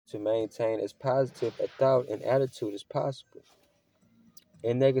to maintain as positive a thought and attitude as possible.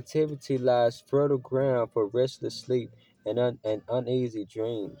 In negativity lies fertile ground for restless sleep and uneasy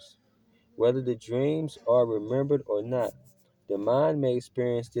dreams. Whether the dreams are remembered or not, the mind may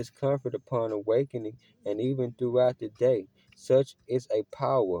experience discomfort upon awakening and even throughout the day. Such is a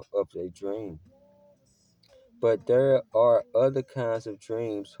power of a dream. But there are other kinds of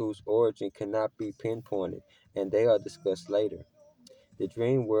dreams whose origin cannot be pinpointed, and they are discussed later. The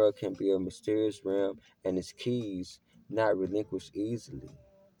dream world can be a mysterious realm, and its keys not relinquished easily.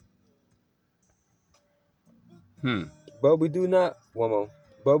 Hmm. But we do not, one more,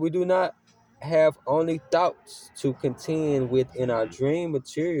 but we do not have only thoughts to contend with in our dream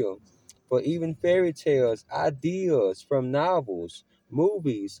material, for even fairy tales, ideas from novels,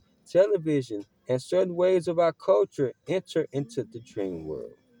 movies, television, and certain ways of our culture enter into the dream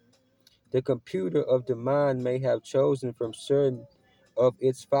world. The computer of the mind may have chosen from certain of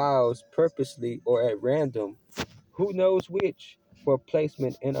its files purposely or at random, who knows which, for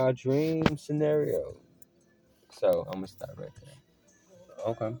placement in our dream scenario. So I'm gonna stop right there.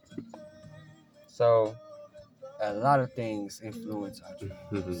 Okay. So a lot of things influence our Mhm.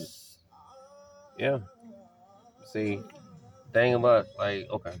 dreams. Yeah. See, thing about like,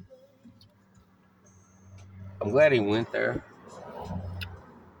 okay, I'm glad he went there.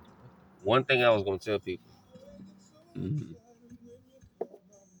 One thing I was gonna tell people: mhm,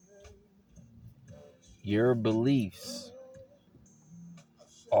 your beliefs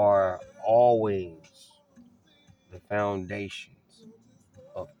are always the foundations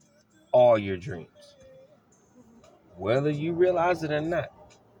of all your dreams, whether you realize it or not.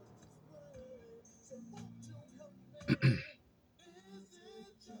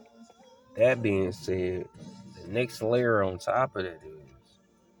 That being said, the next layer on top of that is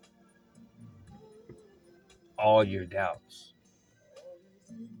all your doubts.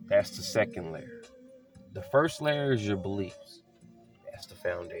 That's the second layer. The first layer is your beliefs. That's the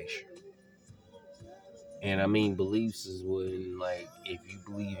foundation. And I mean beliefs is when like if you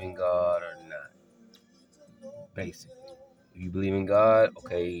believe in God or not, basically. If you believe in God,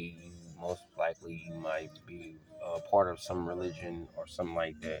 okay, most likely you might be a part of some religion or something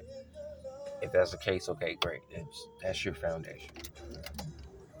like that. If that's the case, okay, great. That's your foundation.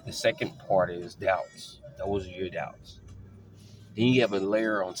 The second part is doubts. Those are your doubts. Then you have a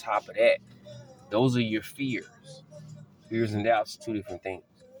layer on top of that. Those are your fears. Fears and doubts, two different things.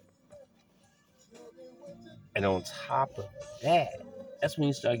 And on top of that, that's when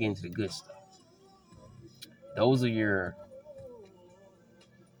you start getting to the good stuff. Those are your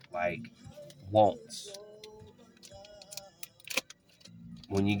like wants.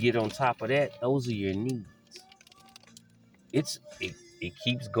 When you get on top of that, those are your needs. It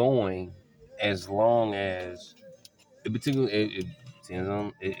keeps going as long as it depends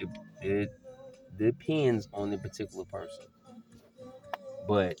on it depends on the particular person.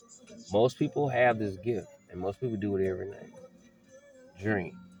 But most people have this gift, and most people do it every night.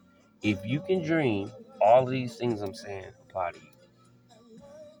 Dream. If you can dream, all of these things I'm saying apply to you.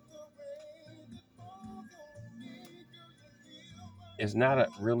 It's not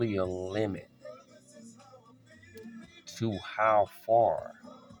really a limit to how far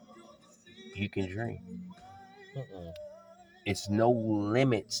you can dream. Mm-mm. It's no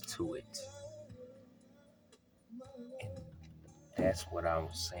limits to it. And that's what I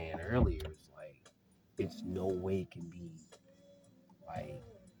was saying earlier. It's like it's no way it can be like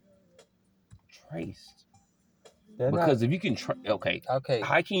traced. They're not Because if you can okay, okay.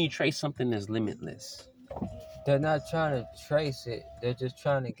 how can you trace something that's limitless? They're not trying to trace it. They're just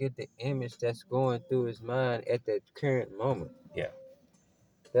trying to get the image that's going through his mind at that current moment. Yeah.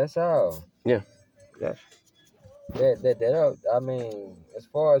 That's all. Yeah. Yeah. I mean, as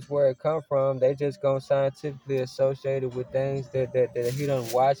far as where it come from, they just gonna scientifically associate it with things that he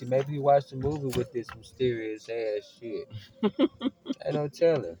don't watch. Maybe he watched a movie with this mysterious ass shit. Ain't no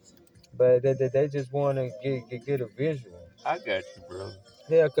telling. But they just want to get a visual. I got you, bro.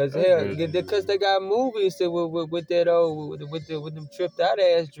 Yeah, I got because they you. got movies that with that old with them tripped out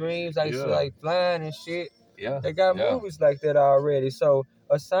ass dreams Yeah. like flying and shit. Yeah. They got Yeah. movies like that already. So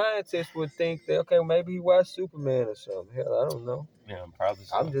a scientist would think that okay, maybe he watched Superman or something. Hell, I don't know. Yeah, probably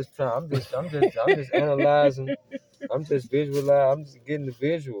I'm so. just trying. I'm just analyzing. I'm just visualizing. I'm just getting the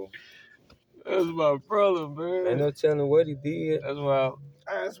visual. That's my brother, Ain't man. no telling what he did.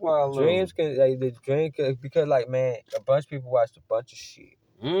 That's why I love him. Dreams can like the dream because like man, a bunch of people watched a bunch of shit.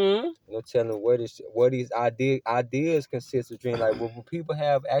 Mm-hmm. No telling what these ideas consist of dream. Like when people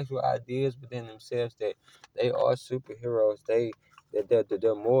have actual ideas within themselves that they are superheroes,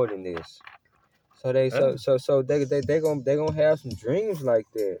 they're more than this. So they gonna have some dreams like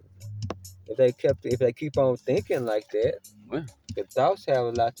that. If they keep on thinking like that, Yeah. the thoughts have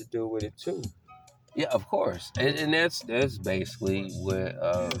a lot to do with it too. Yeah, of course, and that's basically what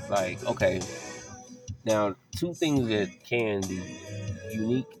like okay. Now, two things that can be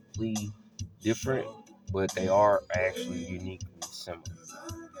uniquely different, but they are actually uniquely similar.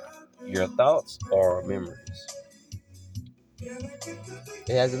 Your thoughts or memories.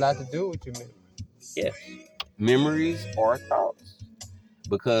 It has a lot to do with your memory. Yes, memories or thoughts.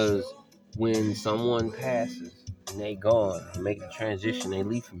 Because when someone passes and they gone, they make the transition, they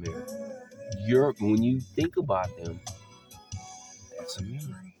leave from here. When you think about them, that's a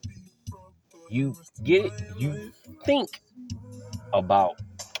memory. You get it. You think about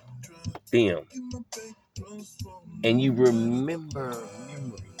them, and you remember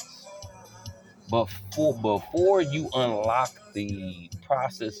memories. Before you unlock the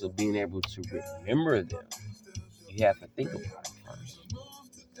process of being able to remember them, you have to think about it first.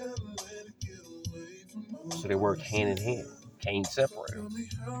 So they work hand in hand. Can't separate them.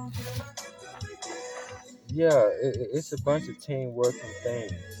 Yeah, it's a bunch of teamwork and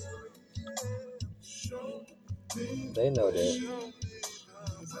things. They know that.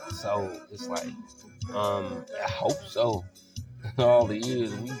 So it's like, I hope so. All the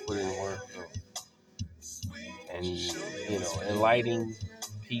years we put in work, and enlightening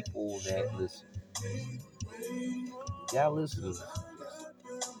people that listen. You gotta listen to this.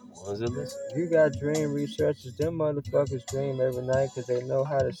 Ones that listen. You got dream researchers. Them motherfuckers dream every night because they know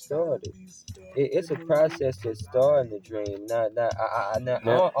how to start it. It's a process that's starting the dream. Now,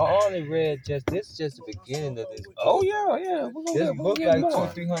 I only read just the beginning of this oh book. yeah, This we're gonna book get like more.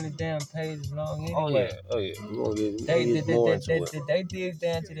 200-300 damn pages long Oh anyway. yeah, we're gonna They get more into it. they dig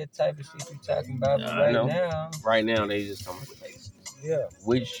down to that type of shit you talking about, but I right know. now, Right now, they just come with the basics, yeah,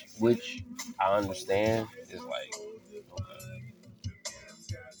 which I understand is like, okay,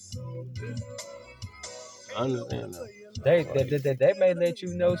 I understand that. they may let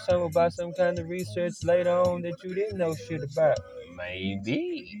you know something about some kind of research later on that you didn't know shit about.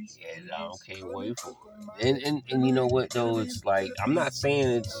 Maybe, and I can't wait for it. And you know what though? It's like I'm not saying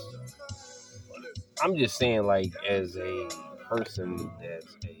it's. I'm just saying like as a person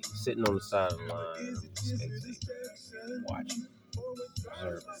that's sitting on the side of the line, I'm just spectating, watching,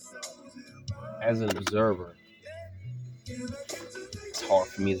 observing. As an observer, it's hard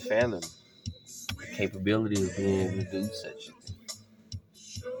for me to fathom the capability of being able to do such a thing.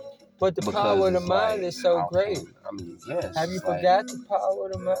 But the power of the mind is so great. Yes. Have you forgot the power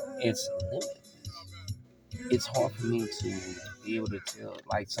of the mind? It's limitless. It's hard for me to be able to tell.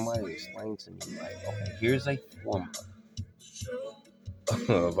 Like somebody explained to me, like, okay, here's a formula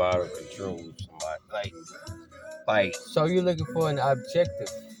of how to control somebody. Like. So you're looking for an objective.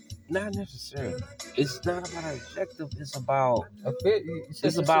 Not necessarily. It's not about objective. It's about.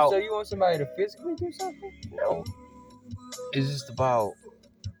 So you want somebody to physically do something? No. It's just about.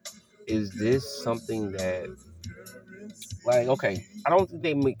 Is this something that, like, okay, I don't think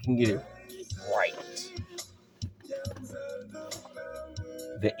they can get it right.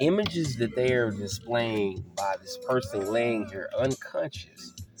 The images that they are displaying by this person laying here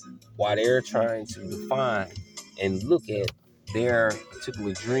unconscious while they're trying to define and look at their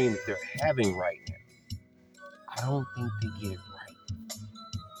particular dream that they're having right now, I don't think they get it right.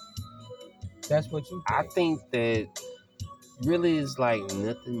 That's what you think. I think that really is like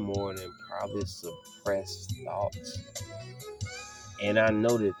nothing more than probably suppressed thoughts. And I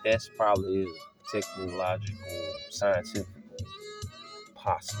know that that's probably is technological, scientific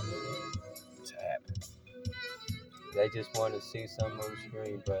possibility to happen. They just want to see something on the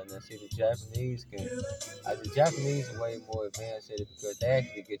screen, but now see the Japanese the Japanese are way more advanced at it because they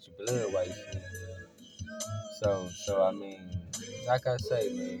actually get your blood while you sleep. So I mean, like I say,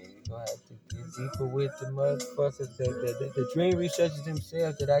 man, you gonna have to get deeper with the motherfuckers, the dream researchers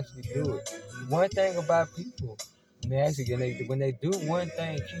themselves that actually do it. One thing about people, when they do one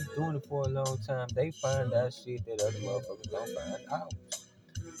thing, keep doing it for a long time, they find out shit that other motherfuckers don't find out.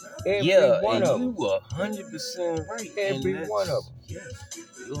 Every one of them. You 100% right. Every one of them. Yes,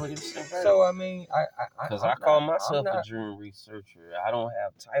 you 100% right. So I mean, because I call myself a dream researcher. I don't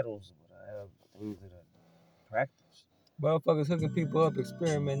have titles, but I have things that I practice. Motherfuckers hooking people up,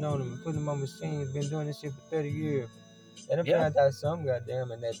 experimenting on them, and putting them on machines. Been doing this shit for 30 years. They done found out some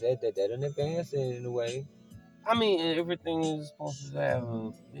goddamn, and that done advance it in a way. I mean, everything is supposed to have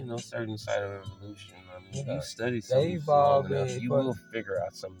a certain side of evolution. I mean, you study something long enough, you will figure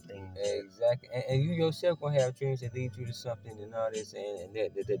out some things. Exactly, and you yourself gonna have dreams that lead you to something and all this, and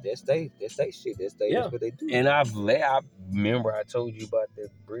that's they shit. That's what they do. And I remember I told you about that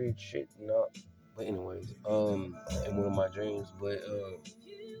bridge shit, But anyways, in one of my dreams, but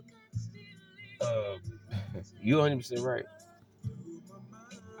uh, you 100% right.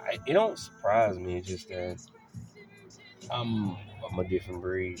 It don't surprise me. It's just that I'm a different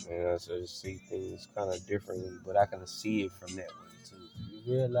breed, man. So I just see things kind of differently, but I can see it from that way too.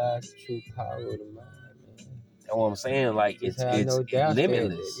 You realize the true power of the mind, man. That's what I'm saying. Like Just it's have it's no doubt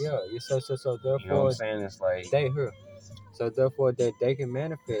limitless. yeah. So You know what I'm therefore saying? It's like they here. So therefore that they can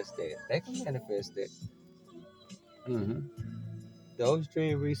manifest that. They can manifest that. mhm. Those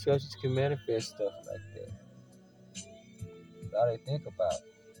dream researchers can manifest stuff like that. That's all they think about.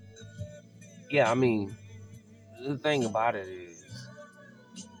 Yeah, I mean, the thing about it is,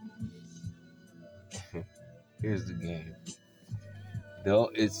 here's the game.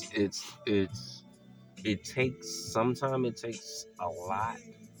 Though it takes sometimes it takes a lot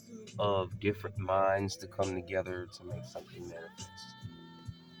of different minds to come together to make something manifest.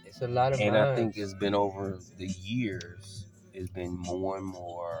 It's a lot of And I think minds. it's been over the years, it's been more and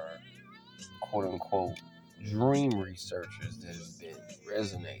more quote unquote dream researchers that have been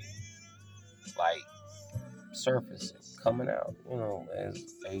resonating, like surfacing, coming out, as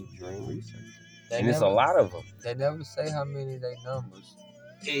a dream researcher. They And it's a never lot of them. they never say how many they numbers.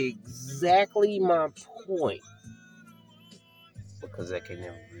 Exactly my point. Because they can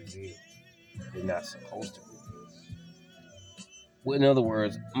never reveal. They're not supposed to reveal. Well, in other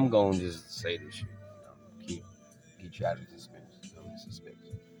words, I'm going to just say this shit. Get you out of suspense.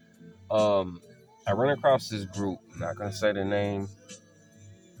 I ran across this group. I'm not going to say the name,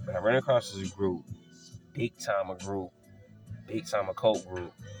 but I ran across this group. Big time a group. Big time a cult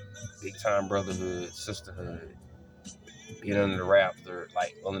group. Big time brotherhood, sisterhood. Been under the rafter,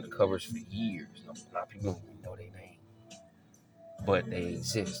 like under the covers for years. Not people don't even know their name, but they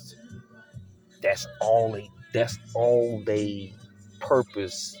exist. That's all they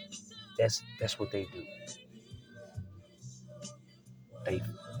purpose. That's what they do. They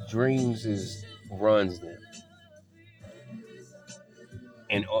dreams is runs them.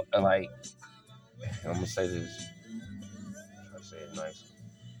 And like I'm gonna say this, try to say it nice.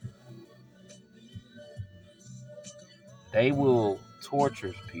 They will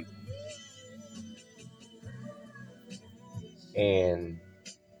torture people and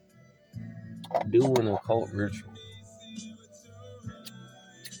do an occult ritual.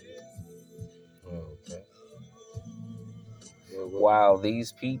 Oh, okay. While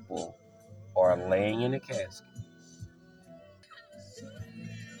these people are laying in a casket,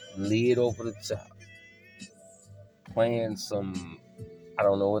 lid over the top, playing some. I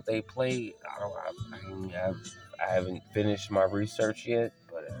don't know what they play. I haven't finished my research yet,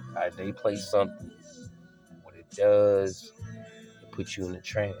 but they play something. What it does, it puts you in a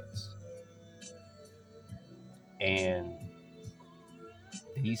trance, and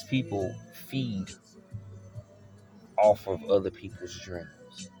these people feed off of other people's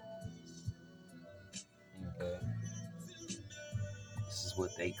dreams. Okay. This is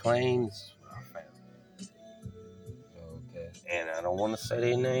what they claim. This is what I found. Okay. And I don't want to say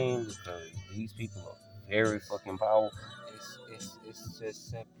their name because these people are very fucking powerful. It's just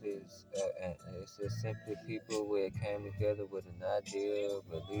simply it's just simply people where it came together with an idea,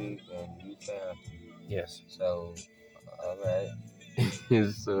 belief, and you found it. Yes. So, all right.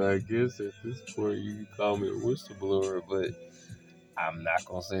 So I guess at this point you can call me a whistleblower, but I'm not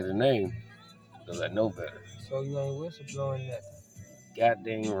gonna say the name because I know better. So you ain't whistleblowing nothing.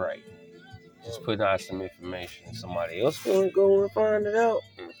 Goddamn right. Just putting out some information. Somebody else gonna go and find it out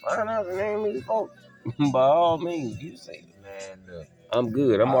and find out the name of these folks. By all means, you say it. Man, look. I'm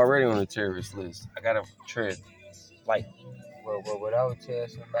good. I'm already on the terrorist list. I gotta tread light. Well, what I would tell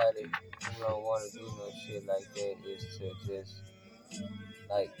somebody who don't want to do no shit like that is to just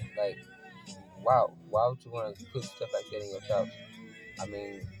like why would you want to put stuff like that in your thoughts? I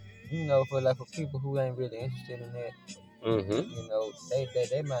mean, for people who ain't really interested in that,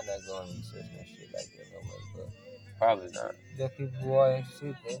 they might not go and research no shit like that no way. But probably not. the people who are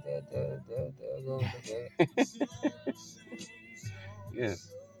interested, they'll go look at it.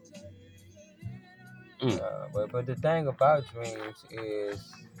 Yes. But the thing about dreams is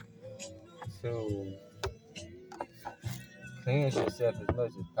to cleanse yourself as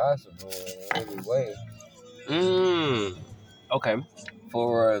much as possible in every way. Okay.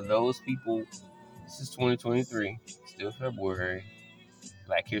 For those people, this is 2023, still February,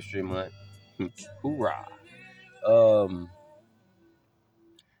 Black History Month. Hoorah.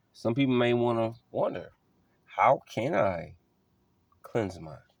 Some people may want to wonder, how can I cleanse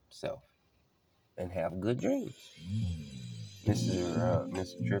myself and have good dreams?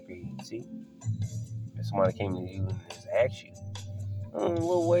 Mr. Trippy T. If somebody came to you and just asked you,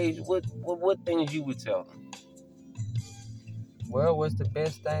 What ways? What things you would tell them? Well, what's the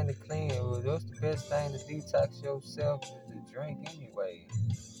best thing to clean? What's the best thing to detox yourself is to drink anyway?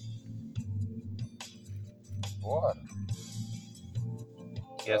 Water.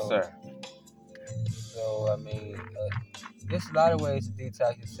 Yes, So, sir. I mean, there's a lot of ways to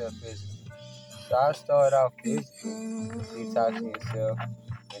detox yourself physically. So I start off physically, detoxing yourself,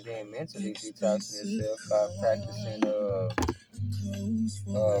 and then mentally detoxing yourself by practicing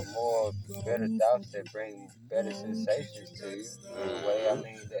more better thoughts that bring better sensations to you. In a way, I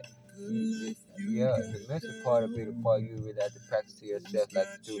mean that. Yeah, the mental part will be the part you really have to practice to yourself, like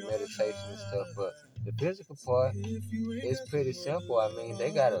to do meditation and stuff. But the physical part is pretty simple. I mean,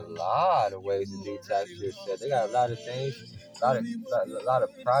 they got a lot of ways to detox yourself. They got a lot of things, a lot of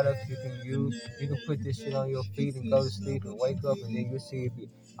products you can use. You can put this shit on your feet and go to sleep and wake up, and then you see if you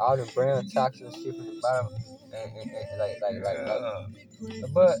all the brown toxins shit from the bottom, and Yeah.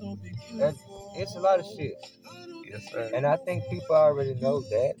 but that, it's a lot of shit. Yes, sir. And I think people already know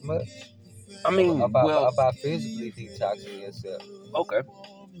that much I mean, well, about physically detoxing yourself. okay.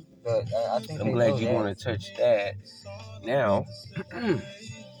 But I think I'm they glad know you that. want to touch that. Now,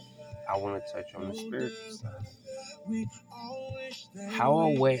 I want to touch on the spiritual side. How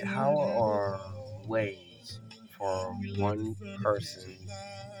are ways for one person,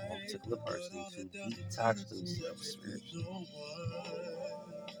 one particular person, to detox themselves spiritually?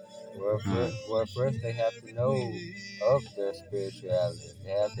 First they have to know of their spirituality.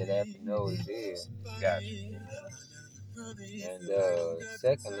 They have to know it's there. Gotcha. And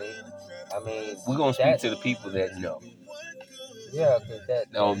secondly, I mean We're gonna speak that to the people that know, yeah, because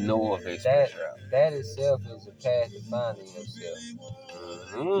don't know of their that spirituality. that itself is a path to finding yourself,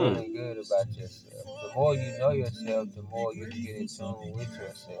 Mm-hmm. feeling good about yourself. The more you know yourself, the more you can get in tune with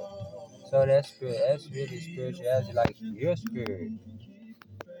yourself. So that's really spirituality, like your spirit,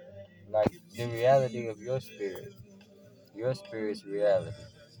 like the reality of your spirit. Your spirit's reality.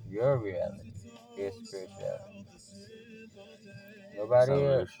 Your reality is spirituality. Nobody So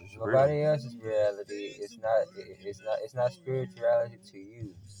else, this is real. nobody else's reality is not. It's not spirituality to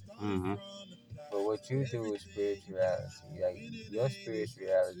you. Mm-hmm. But what you do is spirituality. Like your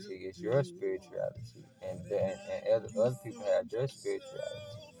spirituality is your spirituality, and other people have their spirituality.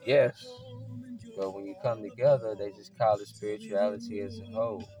 Yes. But when you come together, they just call it spirituality as a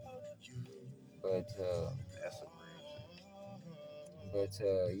whole. But That's a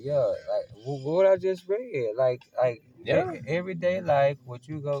bridge. yeah, like what I just read, Yeah. everyday life, what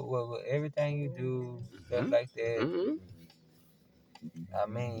you go, everything you do, stuff Mm-hmm. like that. Mm-hmm. I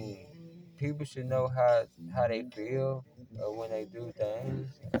mean, people should know how they feel when they do things.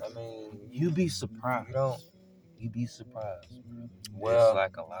 I mean, You'd be you don't. surprised. You'd be surprised. It's Well,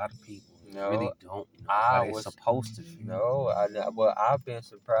 like a lot of people no, really don't know how I they're was supposed to feel. no, well, I've been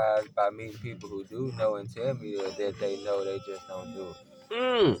surprised by meeting people who do know and tell me that they know, they just don't do it.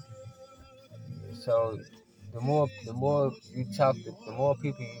 Mm. So the more people you talk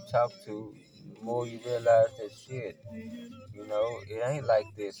to, the more you realize that shit. You know, it ain't like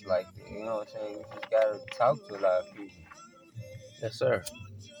this, like that. You know what I'm saying? You just gotta talk to a lot of people. Yes, sir.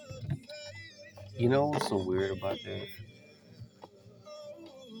 You know what's so weird about that?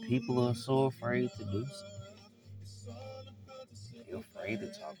 People are so afraid to do something. They're afraid to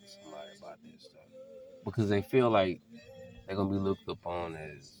talk to somebody about this stuff because they feel like they're gonna be looked upon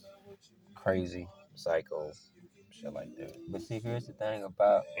as crazy, psycho, shit like that. But see, here's the thing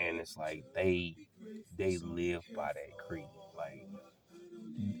about And it's like they live by that creed. Like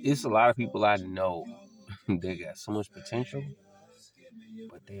it's a lot of people I know they got so much potential,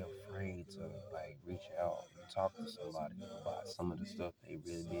 but they're afraid to like reach out and talk to somebody about some of the stuff they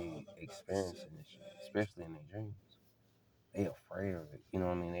really be experiencing and shit, especially in their dreams. They afraid of it. You know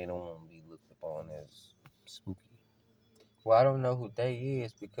what I mean? They don't want to be looked upon as spooky. well, I don't know who they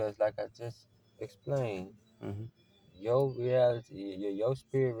is because, like I just explained, Mm-hmm. your reality, your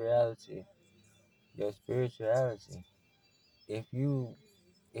spirit reality, your spirituality. If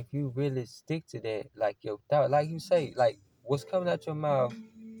you really stick to that, like your thought, like you say, like what's coming out your mouth,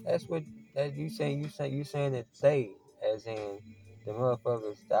 that's what that you saying. You saying that they, as in the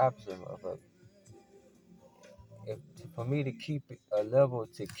motherfuckers, the opposite motherfucker. If for me to keep a level,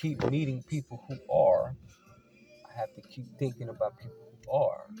 to keep meeting people who are, I have to keep thinking about people who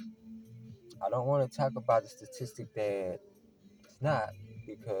are. I don't want to talk about the statistic that it's not,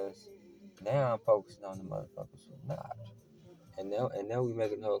 because now I'm focusing on the motherfuckers who not. And now we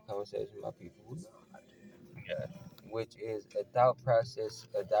making a whole conversation about people who not, Yeah. which is a thought process,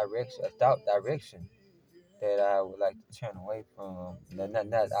 a thought direction that I would like to turn away from. I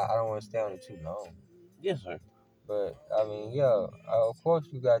don't want to stay on it too long. Yes, sir. But I mean, yeah, of course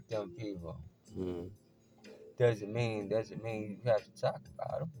you got them people. Mm. Doesn't mean you have to talk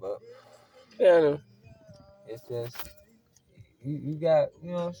about them, but Yeah, I know. it's just you got,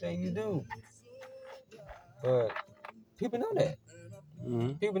 you know what I'm saying, you do. But people know that.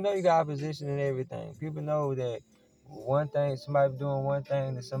 Mm-hmm. People know you got opposition and everything. People know that one thing, somebody doing one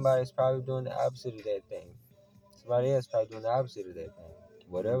thing, and somebody's probably doing the opposite of that thing. Somebody else probably doing the opposite of that thing.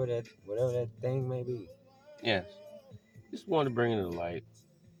 Whatever that thing may be. Yes. Just wanted to bring it to light.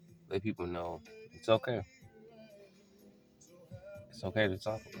 Let people know it's okay. It's okay to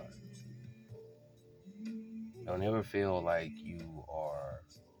talk about it. Don't ever feel like you are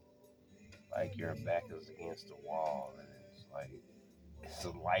like your back is against the wall and it's like it's a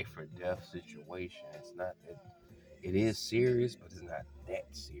life or death situation. It's not that it is serious, but it's not that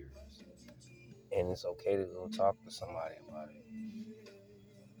serious. And it's okay to go talk to somebody about it.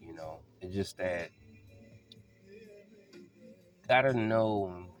 You know, it's just that gotta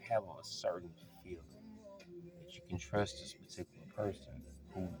know and have a certain feeling that you can trust this particular person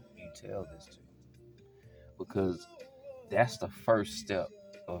who you tell this to. Because that's the first step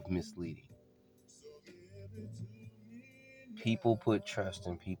of misleading. People put trust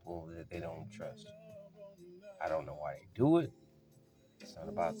in people that they don't trust. I don't know why they do it. It's not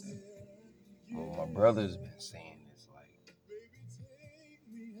about that. What my brother's been saying is like,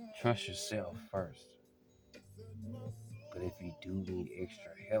 trust yourself first. But if you do need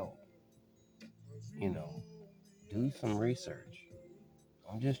extra help, you know, do some research.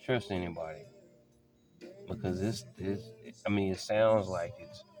 Don't just trust anybody because I mean, it sounds like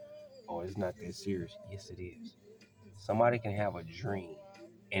it's not that serious. Yes, it is. Somebody can have a dream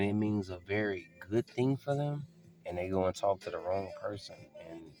and it means a very good thing for them, and they go and talk to the wrong person,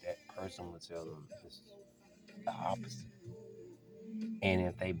 and that person will tell them it's the opposite. And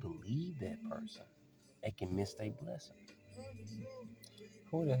if they believe that person, they can miss their blessing.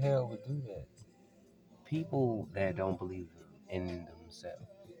 Who the hell would do that? People that don't believe in themselves.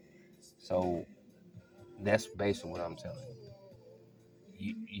 So that's basically what I'm telling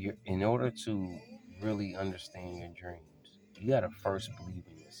you. You in order to really understand your dreams, you gotta first believe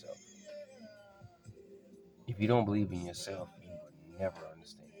in yourself. If you don't believe in yourself, you will never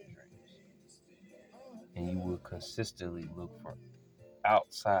understand your dreams, and you will consistently look for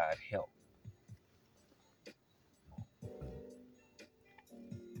outside help.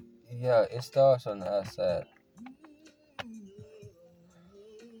 Yeah, it starts on the outside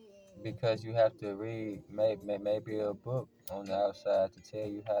because you have to read maybe a book on the outside to tell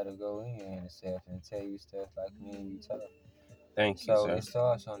you how to go in yourself and tell you stuff like me and you talk. Thank you, So sir. it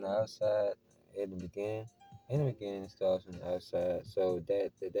starts on the outside in the beginning. In the beginning, it starts on the outside. So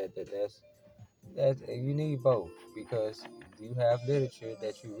that's you need both because you have literature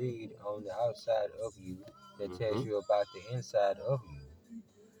that you read on the outside of you that tells Hmm. you about the inside of you.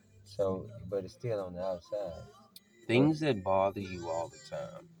 So, but it's still on the outside. But Things that bother you all the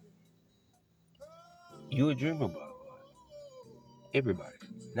time, you a dreamer about it. Everybody,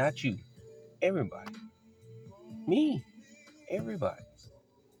 not you. Everybody, me, everybody.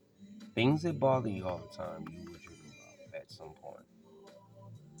 Things that bother you all the time, you will dream about at some point.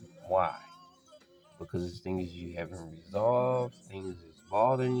 Why? Because it's things you haven't resolved, things that's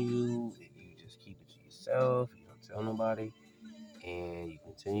bothering you, and you just keep it to yourself. You don't tell nobody, and you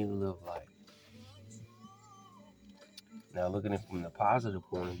continue to live life. Now, looking at it from the positive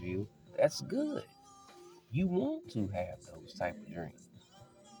point of view, that's good. You want to have those type of dreams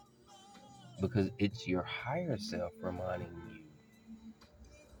because it's your higher self reminding you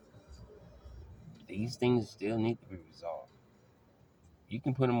these things still need to be resolved. You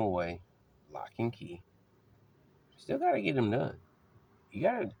can put them away, lock and key. Still gotta get them done. You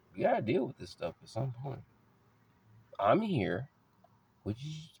gotta deal with this stuff at some point. I'm here, which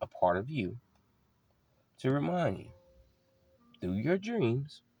is a part of you, to remind you through your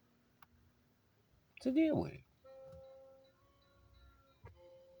dreams to deal with it.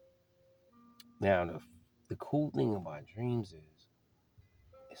 Now, the cool thing about dreams is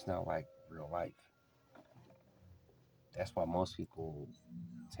it's not like real life. That's why most people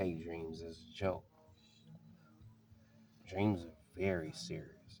take dreams as a joke. Dreams are very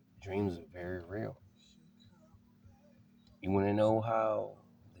serious. Dreams are very real. You want to know how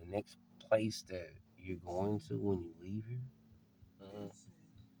the next place that you're going to when you leave here? mhm.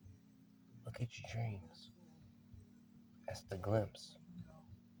 Look at your dreams. That's the glimpse.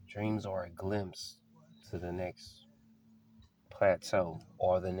 Dreams are a glimpse to the next plateau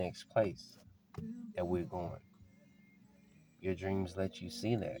or the next place that we're going. Your dreams let you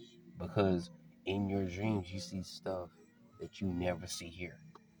see that because in your dreams you see stuff that you never see here.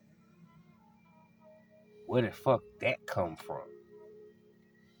 Where the fuck that come from?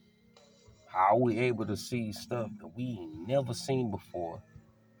 How are we able to see stuff that we ain't never seen before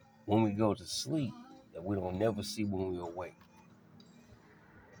when we go to sleep that we don't never see when we awake?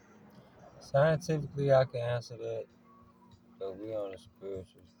 Scientifically, I can answer that, but we on a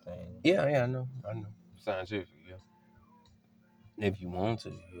spiritual thing. Yeah, I know. Scientific, yeah. If you want to,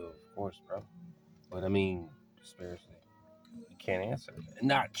 yeah, of course, bro. But I mean, spiritually, you can't answer that.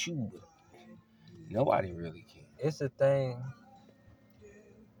 Not you, but nobody really can. It's a thing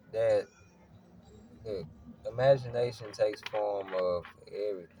that look, imagination takes form of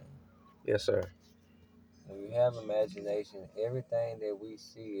everything. Yes, sir. When you have imagination, everything that we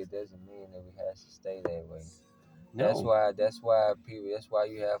see, it doesn't mean that we have to stay that way. That's No, why. That's why people. That's why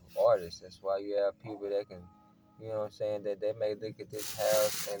you have artists. That's why you have people that can, you know what I'm saying, that they may look at this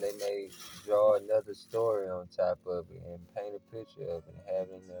house and they may draw another story on top of it and paint a picture of it and have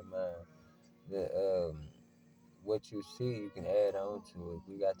it in their mind. The what you see, you can add on to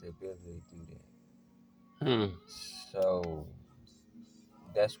it. We got the ability to do that. hmm. So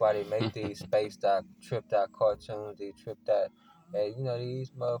that's why they make these spaced out, tripped out cartoons. They tripped out, and you know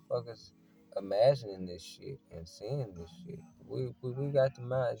these motherfuckers imagining this shit and seeing this shit. We got the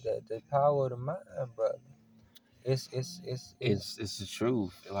mind, the power of the mind, brother. It's It's the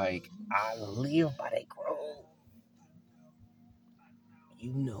truth. Like I live by that grove.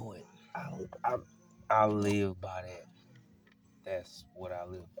 You know it. I I live by that. That's what I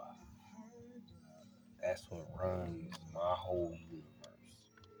live by. That's what runs my whole universe.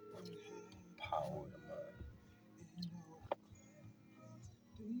 Power of the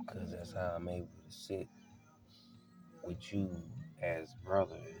mind. Cause that's how I'm able to sit with you as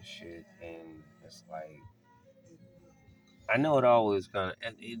brother and shit. And it's like I know it always gonna.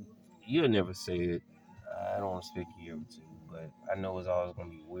 You'll never say it. I don't want to speak you ever to, but I know it's always gonna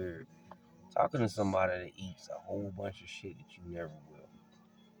be weird talking to somebody that eats a whole bunch of shit that you never will.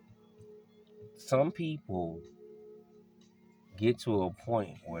 Some people get to a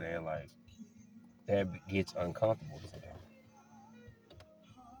point where they're like that gets uncomfortable to them,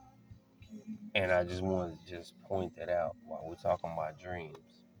 and I just want to just point that out while we're talking about dreams.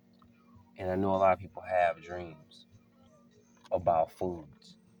 And I know a lot of people have dreams about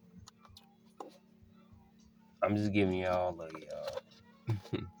foods. I'm just giving y'all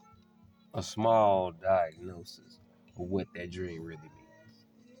a small diagnosis of what that dream really means.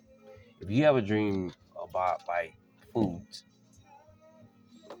 If you have a dream about like foods,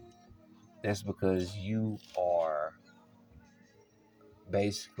 that's because you are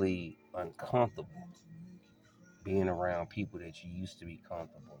basically uncomfortable being around people that you used to be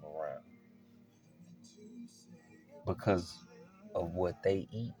comfortable around because of what they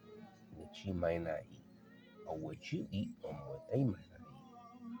eat that you may not eat, or what you eat and what they might not eat.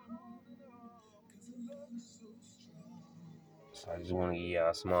 So I just want to give y'all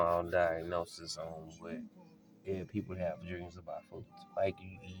a small diagnosis on what, yeah, people have dreams about foods. Like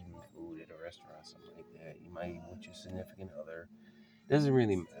you eating food at a restaurant, something like that. You might eat with your significant other. Doesn't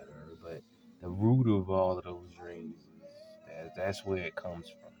really matter, but the root of all of those dreams is that's where it comes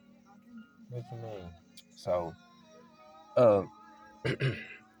from. what you mean. So, uh,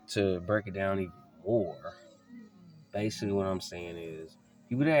 to break it down even more, basically what I'm saying is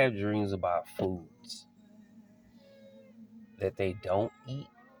people that have dreams about foods that they don't eat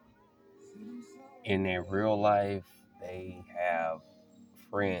in their real life, they have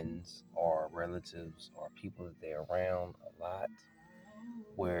friends or relatives or people that they're around a lot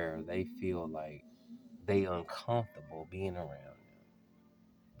where they feel like they uncomfortable being around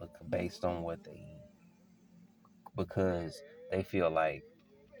them based on what they eat because they feel like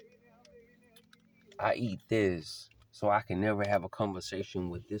I eat this so I can never have a conversation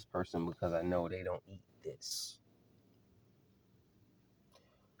with this person because I know they don't eat this.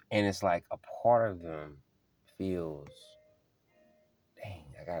 And it's like a part of them feels, dang,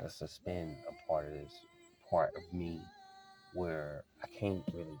 I gotta suspend a part of this part of me where I can't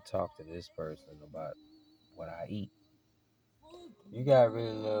really talk to this person about what I eat. You gotta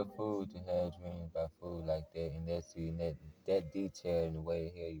really love food to have dreams about food like that, and that's in that detail in the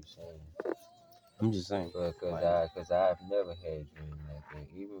way the hell you saying. I'm just saying, But like, cause I've never had a dream like that.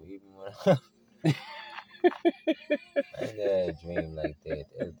 Even when I ain't never had a dream like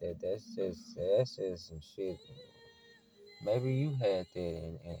that. That's just some shit. Maybe you had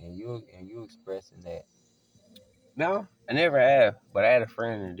that, and you expressing that. no, I never have, but I had a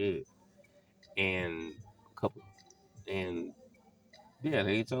friend that did, and a couple, and yeah,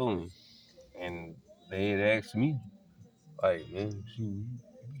 they told me, and they had asked me, like, man, shoot, you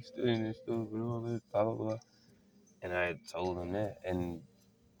be studying this stuff and all that, blah blah blah, and I had told them that, and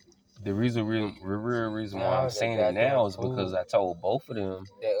The real reason why Now I'm they saying it goddamn now is because food, I told both of them,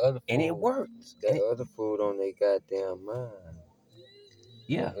 that other and it food, worked. that other food on their goddamn mind.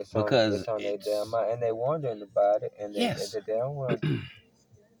 Yeah, It's because on their damn it's mind, and they wondering about it, and yes, they don't want to.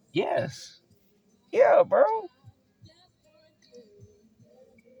 yes, yeah, bro.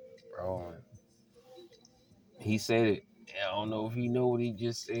 He said it. I don't know if he know what he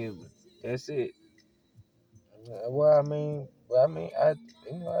just said, but that's it. I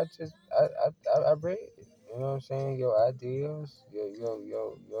I just I read it. You know what I'm saying? Your ideals, your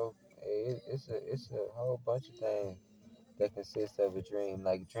it's a whole bunch of things that consist of a dream.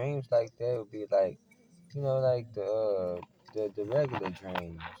 Like dreams like that would be like, like the regular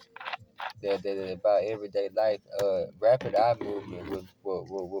dreams that about everyday life. Rapid eye movement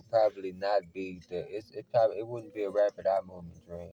would probably not be it wouldn't be a rapid eye movement dream.